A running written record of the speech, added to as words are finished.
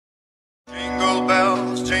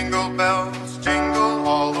jingle bells, jingle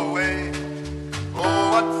all the way.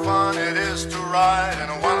 Oh, what fun it is to ride in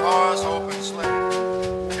a one-horse open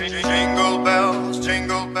sleigh. Jingle bells,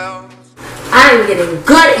 jingle bells. I'm getting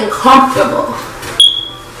good and comfortable.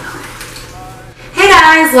 Hey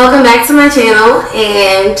guys, welcome back to my channel,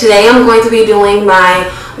 and today I'm going to be doing my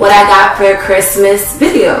what I got for Christmas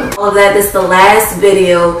video. All of that is the last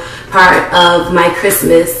video part of my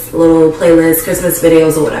Christmas little playlist, Christmas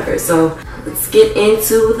videos or whatever. So let's get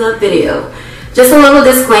into the video. Just a little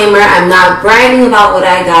disclaimer, I'm not bragging about what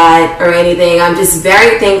I got or anything. I'm just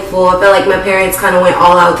very thankful. I feel like my parents kind of went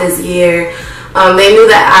all out this year. They knew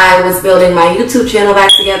that I was building my YouTube channel back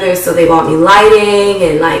together, so they bought me lighting,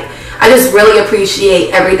 and like, I just really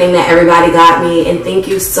appreciate everything that everybody got me, and thank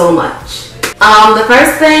you so much. The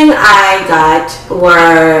first thing I got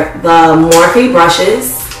were the MORPHE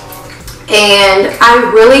brushes, and I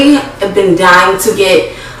really have been dying to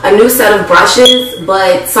get a new set of brushes,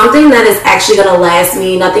 but something that is actually going to last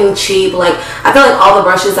me, nothing cheap. Like, I feel like all the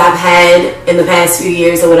brushes I've had in the past few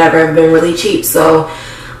years or whatever have been really cheap, so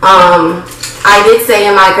I did say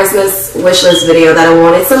in my Christmas wishlist video that I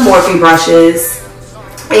wanted some MORPHE brushes.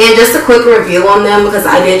 And just a quick review on them, because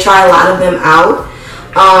I did try a lot of them out.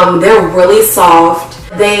 They're really soft.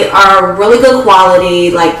 They are really good quality.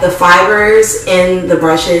 Like, the fibers in the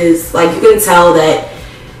brushes, like, you can tell that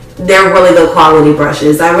they're really good quality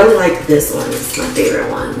brushes. I really like this one. It's my favorite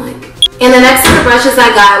one. And the next set of brushes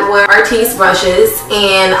I got were Artiste brushes,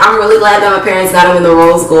 and I'm really glad that my parents got them in the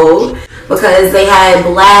rose gold, because they had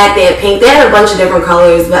black, they had pink, they had a bunch of different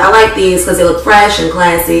colors, but I like these because they look fresh and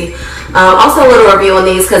classy. Also a little review on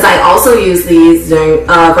these, because I also used these during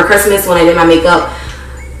for Christmas when I did my makeup.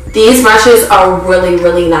 These brushes are really,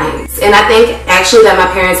 really nice, and I think actually that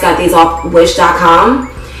my parents got these off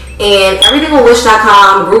Wish.com, and everything on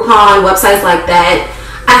Wish.com, Groupon, websites like that,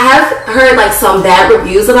 I have heard like some bad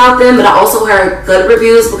reviews about them, but I also heard good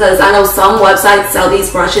reviews, because I know some websites sell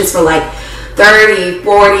these brushes for like $30,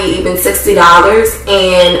 $40, even $60,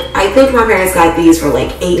 and I think my parents got these for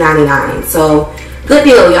like $8.99, so good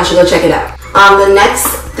deal. Y'all should go check it out. The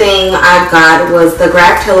next thing I got was the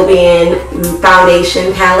GRAFTOBIAN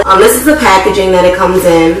foundation palette. This is the packaging that it comes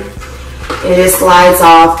in. It just slides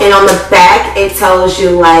off, and on the back it tells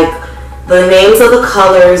you like the names of the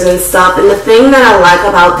colors and stuff. And the thing that I like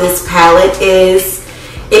about this palette is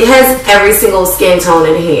it has every single skin tone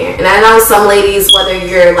in here. And I know some ladies, whether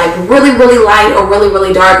you're like really, really light or really,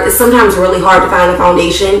 really dark, it's sometimes really hard to find a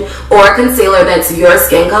foundation or a concealer that's your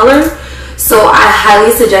skin color. So I highly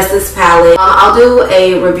suggest this palette. I'll do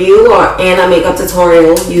a review and a makeup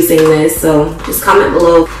tutorial using this, so just comment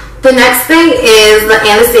below. The next thing is the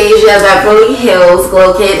ANASTASIA Beverly Hills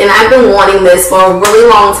Glow Kit, and I've been wanting this for a really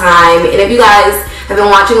long time. And if you guys have been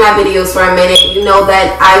watching my videos for a minute, you know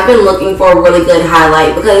that I've been looking for a really good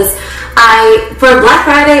highlight, because for Black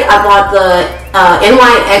Friday I bought the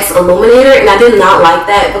NYX Illuminator, and I did not like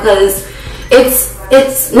that because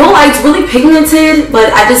it's really pigmented,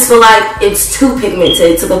 but I just feel like it's too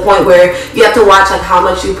pigmented to the point where you have to watch like how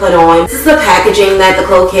much you put on. This is the packaging that the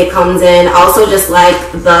glow kit comes in. Also, just like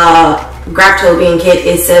the GRAFTOBIAN kit,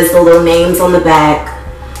 it says the little names on the back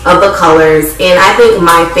of the colors, and I think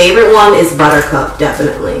my favorite one is Buttercup,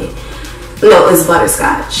 definitely. No, it's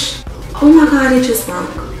Butterscotch. Oh my god, it just broke.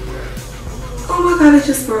 Oh my god, it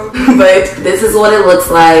just broke. But this is what it looks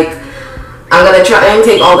like. I'm gonna try and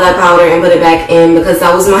take all that powder and put it back in, because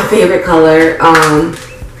that was my favorite color.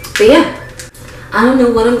 But yeah, I don't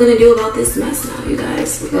know what I'm gonna do about this mess now, you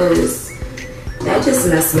guys, because that just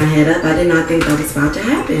messed my head up. I did not think that was about to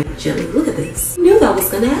happen. Jelly, look at this. I knew that was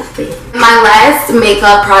gonna happen. My last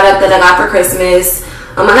makeup product that I got for Christmas,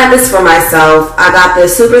 I got this for myself. I got the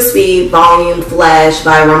Super Speed Volume Flash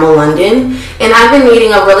by Rimmel London, and I've been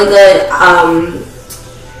needing a really good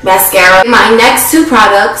mascara. My next two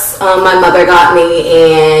products my mother got me,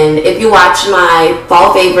 and if you watch my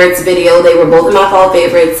fall favorites video, they were both of my fall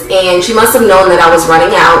favorites, and she must have known that I was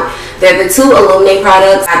running out. They're the two Illuminate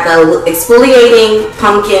products. I got the Exfoliating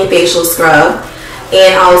Pumpkin Facial Scrub,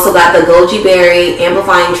 and I also got the Goji Berry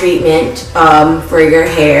Amplifying Treatment for your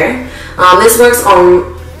hair. This works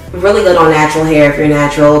on really good on natural hair. If you're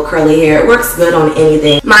natural, curly hair, it works good on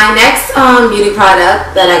anything. My next beauty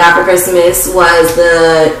product that I got for Christmas was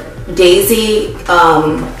the Daisy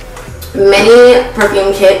mini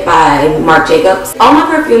perfume kit by Marc Jacobs. All my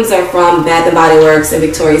perfumes are from Bath & Body Works and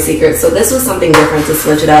Victoria's Secret, so this was something different to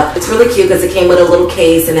switch it up. It's really cute because it came with a little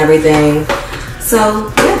case and everything.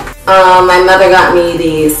 So yeah. My mother got me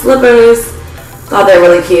these slippers. Thought they're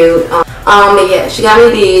really cute. But yeah, she got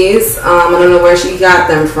me these. I don't know where she got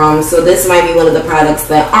them from, so this might be one of the products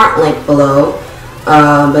that aren't linked below.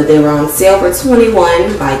 but they were on sale for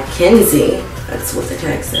 $21 by KENSIE. That's what the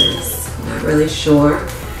tag says. I'm not really sure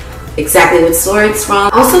exactly what store it's from.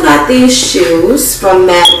 Also got these shoes from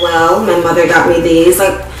MADEWELL. My mother got me these.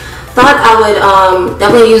 I thought I would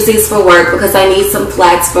definitely use these for work because I need some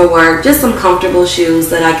flats for work. Just some comfortable shoes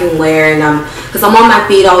that I can wear, and because I'm on my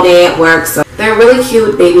feet all day at work. So they're a really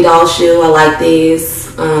cute baby doll shoe. I like these.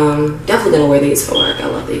 Definitely gonna wear these for work. I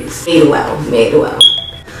love these. Madewell.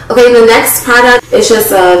 Okay, the next product is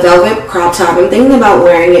just a velvet crop top. I'm thinking about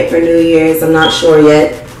wearing it for New Year's. I'm not sure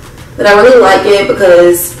yet. But I really like it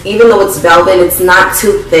because even though it's velvet, it's not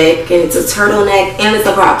too thick, and it's a turtleneck, and it's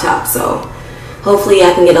a crop top. So hopefully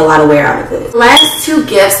I can get a lot of wear out of it. Last two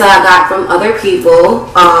gifts that I got from other people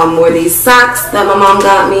were these socks that my mom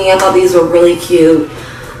got me. I thought these were really cute.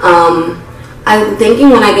 I'm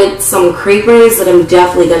thinking when I get some creepers that I'm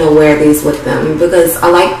definitely going to wear these with them because I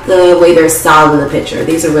like the way they're styled in the picture.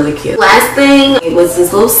 These are really cute. Last thing was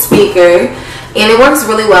this little speaker, and it works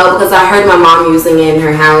really well because I heard my mom using it in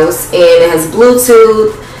her house, and it has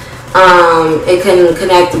Bluetooth. It can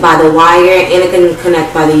connect by the wire, and it can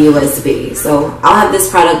connect by the USB. So I'll have this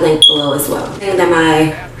product linked below as well. And that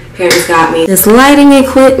my parents got me this lighting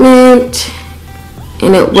equipment,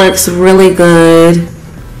 and it works really good.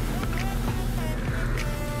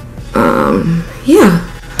 Yeah.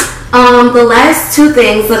 The last two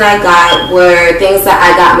things that I got were things that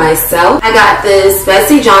I got myself. I got this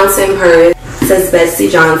Betsey Johnson purse. It says Betsey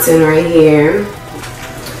Johnson right here.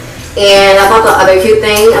 And I thought the other cute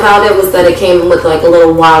thing about it was that it came with like a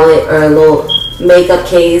little wallet or a little makeup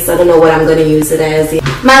case. I don't know what I'm going to use it as.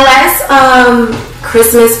 My last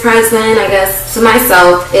Christmas present, I guess, to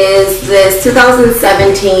myself is this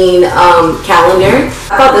 2017 calendar.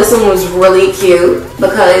 I thought this one was really cute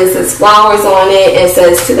because there's flowers on it. It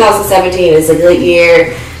says 2017 is a good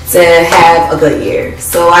year to have a good year.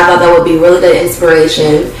 So I thought that would be really good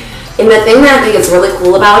inspiration. And the thing that I think is really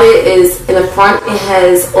cool about it is in the front it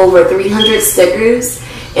has over 300 stickers,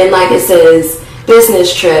 and like it says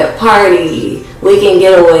business trip, party, weekend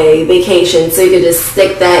getaway, vacation, so you can just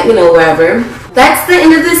stick that, you know, wherever. That's the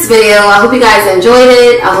end of this video. I hope you guys enjoyed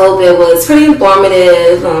it. I hope it was pretty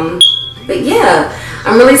informative. But yeah,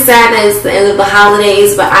 I'm really sad that it's the end of the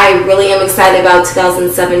holidays, but I really am excited about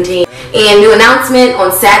 2017. And new announcement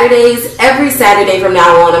on Saturdays. Every Saturday from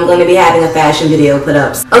now on, I'm going to be having a fashion video put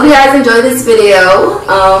up. So hope you guys enjoyed this video.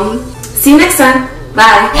 See you next time.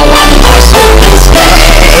 Bye.